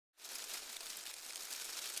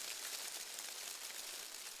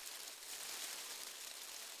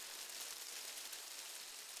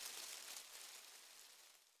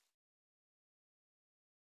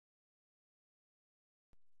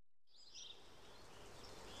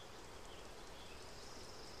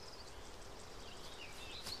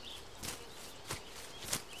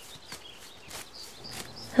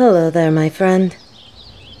Hello there, my friend.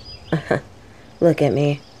 Look at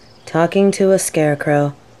me, talking to a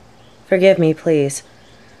scarecrow. Forgive me, please.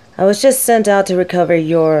 I was just sent out to recover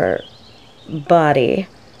your body.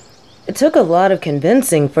 It took a lot of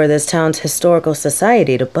convincing for this town's historical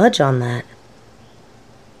society to budge on that.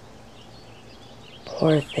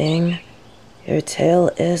 Poor thing. Your tale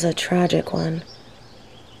is a tragic one.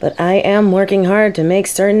 But I am working hard to make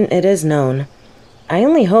certain it is known. I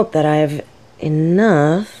only hope that I have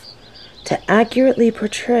enough to accurately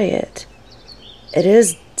portray it. It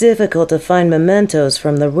is difficult to find mementos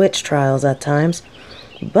from the witch trials at times,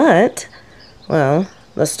 but, well,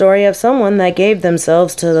 the story of someone that gave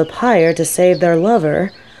themselves to the pyre to save their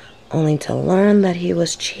lover, only to learn that he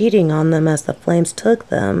was cheating on them as the flames took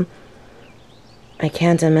them. I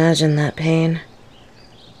can't imagine that pain.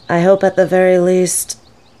 I hope at the very least,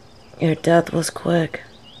 your death was quick.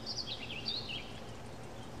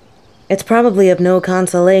 It's probably of no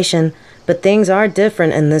consolation, but things are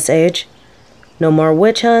different in this age. No more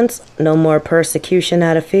witch hunts, no more persecution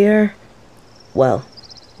out of fear. Well,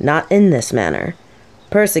 not in this manner.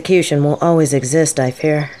 Persecution will always exist, I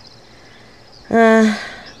fear.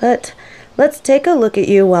 But let's take a look at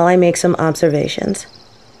you while I make some observations.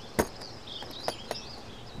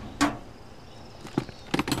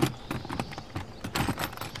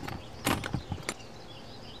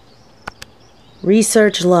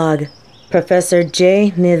 Research log, Professor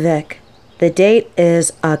J. Nivek. The date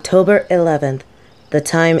is October 11th. The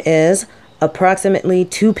time is approximately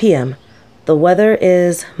 2 p.m. The weather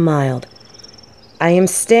is mild. I am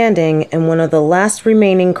standing in one of the last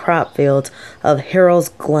remaining crop fields of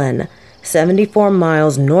Hirals, Glen, 74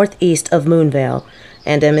 miles northeast of Moonvale,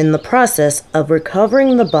 and am in the process of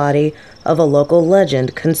recovering the body of a local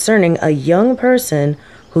legend concerning a young person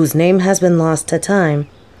whose name has been lost to time.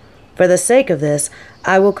 For the sake of this,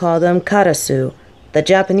 I will call them Karasu, the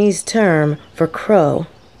Japanese term for crow.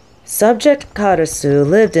 Subject Karasu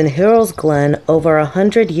lived in Hirals Glen over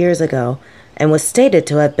 100 years ago and was stated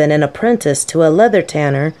to have been an apprentice to a leather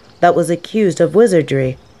tanner that was accused of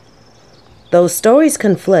wizardry. Though stories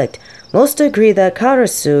conflict, most agree that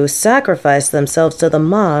Karasu sacrificed themselves to the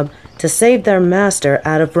mob to save their master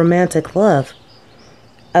out of romantic love.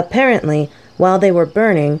 Apparently, while they were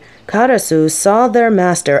burning, Karasu saw their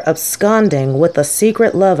master absconding with a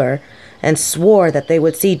secret lover and swore that they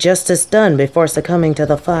would see justice done before succumbing to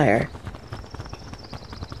the fire.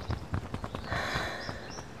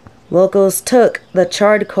 Locals took the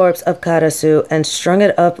charred corpse of Karasu and strung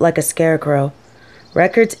it up like a scarecrow.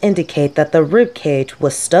 Records indicate that the rib cage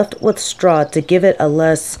was stuffed with straw to give it a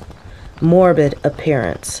less morbid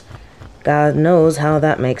appearance. God knows how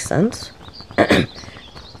that makes sense.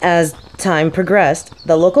 As time progressed,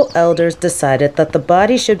 the local elders decided that the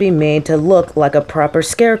body should be made to look like a proper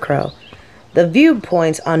scarecrow. The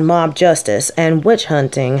viewpoints on mob justice and witch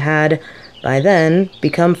hunting had, by then,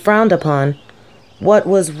 become frowned upon. What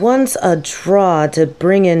was once a draw to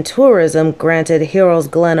bring in tourism granted Hirals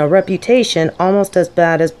Glen a reputation almost as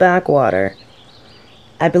bad as Blackwater.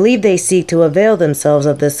 I believe they seek to avail themselves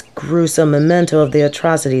of this gruesome memento of the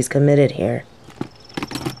atrocities committed here.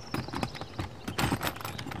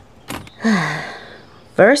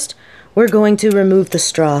 First, we're going to remove the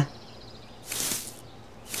straw.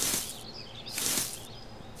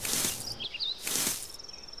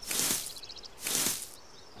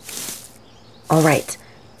 All right,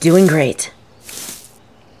 doing great.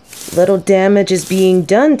 Little damage is being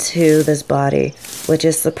done to this body, which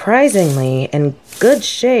is surprisingly in good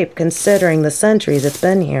shape considering the centuries it's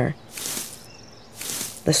been here.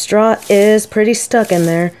 The straw is pretty stuck in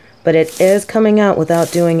there, but it is coming out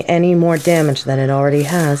without doing any more damage than it already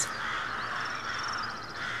has.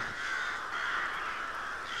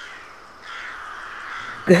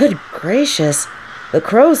 Good gracious, the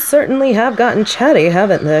crows certainly have gotten chatty,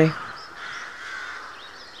 haven't they?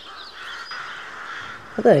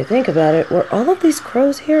 Now that I think about it, were all of these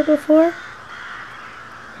crows here before?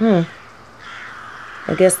 I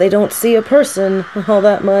guess they don't see a person all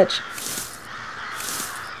that much.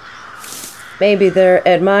 Maybe they're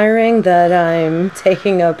admiring that I'm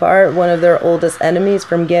taking apart one of their oldest enemies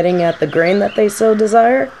from getting at the grain that they so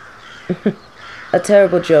desire. A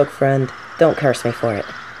terrible joke, friend. Don't curse me for it.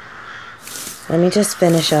 Let me just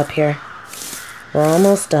finish up here. We're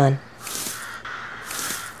almost done.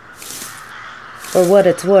 For what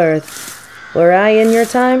it's worth, were I in your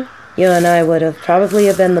time, you and I would have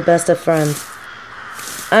probably been the best of friends.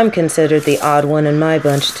 I'm considered the odd one in my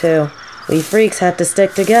bunch, too. We freaks have to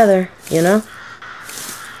stick together, you know?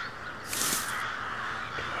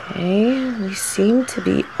 Okay, we seem to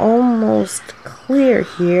be almost clear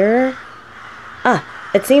here. Ah,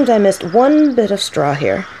 It seems I missed one bit of straw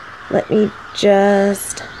here. Let me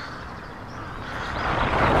just...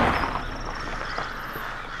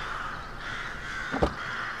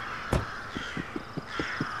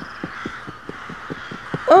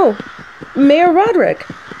 Oh, Mayor Roderick.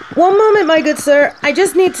 One moment, my good sir. I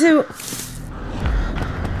just need to...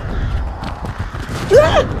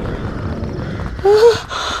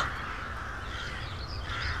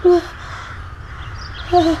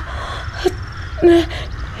 I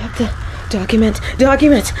have to document.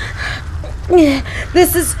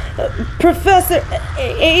 This is Professor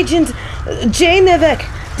Agent J. Nivek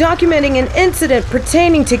documenting an incident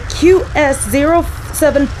pertaining to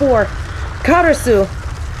QS-074 Karasu.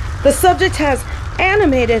 The subject has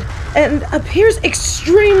animated and appears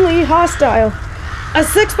extremely hostile. A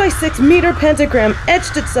 6x6 meter pentagram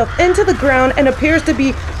etched itself into the ground and appears to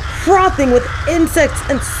be frothing with insects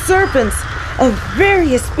and serpents of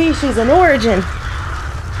various species and origin.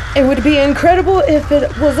 It would be incredible if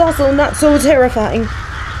it was also not so terrifying.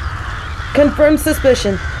 Confirmed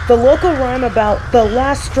suspicion. The local rhyme about the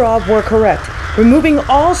last straw were correct. Removing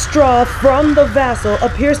all straw from the vassal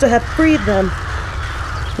appears to have freed them.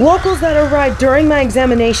 Locals that arrived during my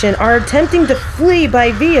examination are attempting to flee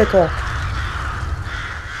by vehicle.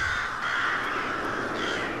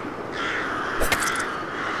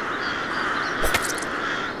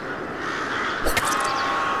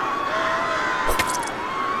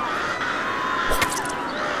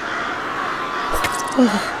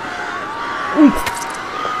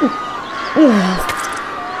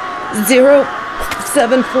 Zero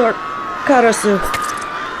 74 Karasu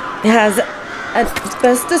has, at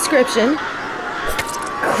best description,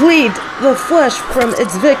 cleaved the flesh from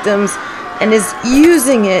its victims and is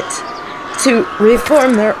using it to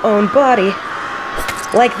reform their own body.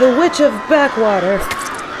 Like the Witch of Blackwater,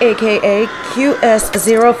 aka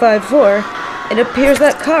QS-054, it appears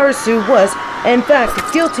that Karasu was, in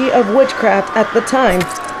fact, guilty of witchcraft at the time,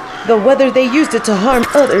 though whether they used it to harm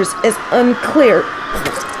others is unclear.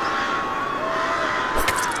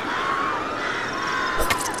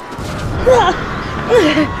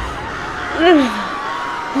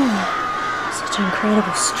 Such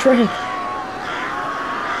incredible strength.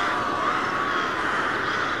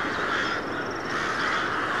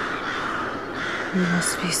 It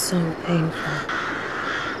must be so painful.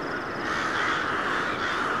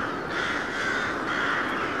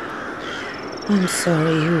 I'm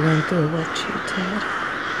sorry you went through what you did.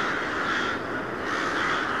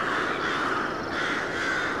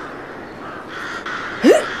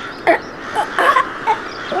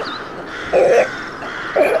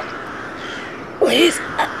 Please,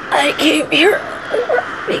 I came here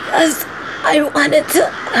because I wanted to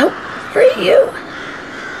help free you.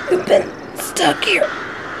 You've been stuck here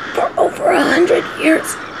for over 100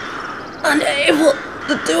 years, unable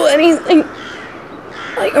to do anything.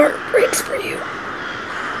 My heart breaks for you.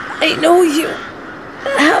 I know you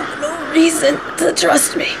have no reason to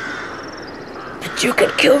trust me, but you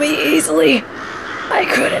could kill me easily. I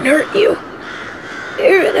couldn't hurt you,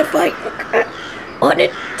 even if I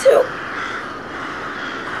wanted to.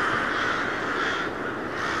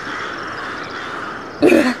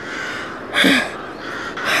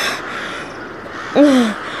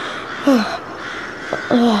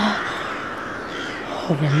 Oh,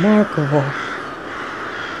 remarkable.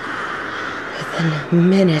 Within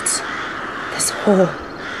minutes, this whole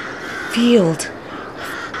field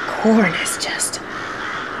of corn is just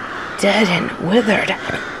dead and withered.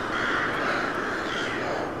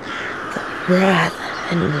 The wrath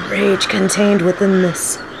and rage contained within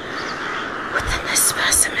this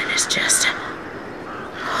specimen is just...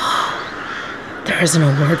 Oh, there isn't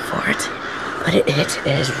a word for it, but it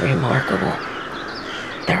is remarkable.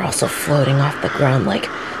 They're also floating off the ground like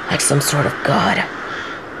some sort of god.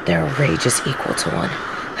 Their rage is equal to one.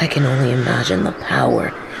 I can only imagine the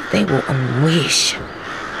power they will unleash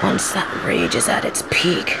once that rage is at its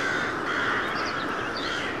peak.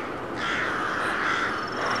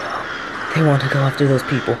 They want to go after those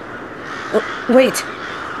people. Oh, wait,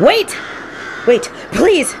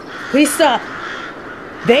 please stop.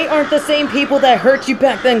 They aren't the same people that hurt you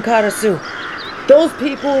back then, Karasu. Those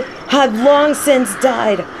people have long since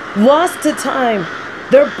died, lost to time.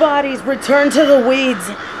 Their bodies returned to the weeds.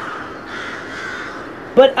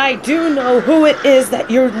 But I do know who it is that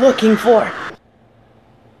you're looking for.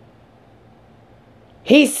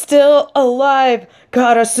 He's still alive,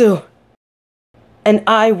 Karasu. And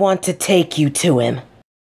I want to take you to him.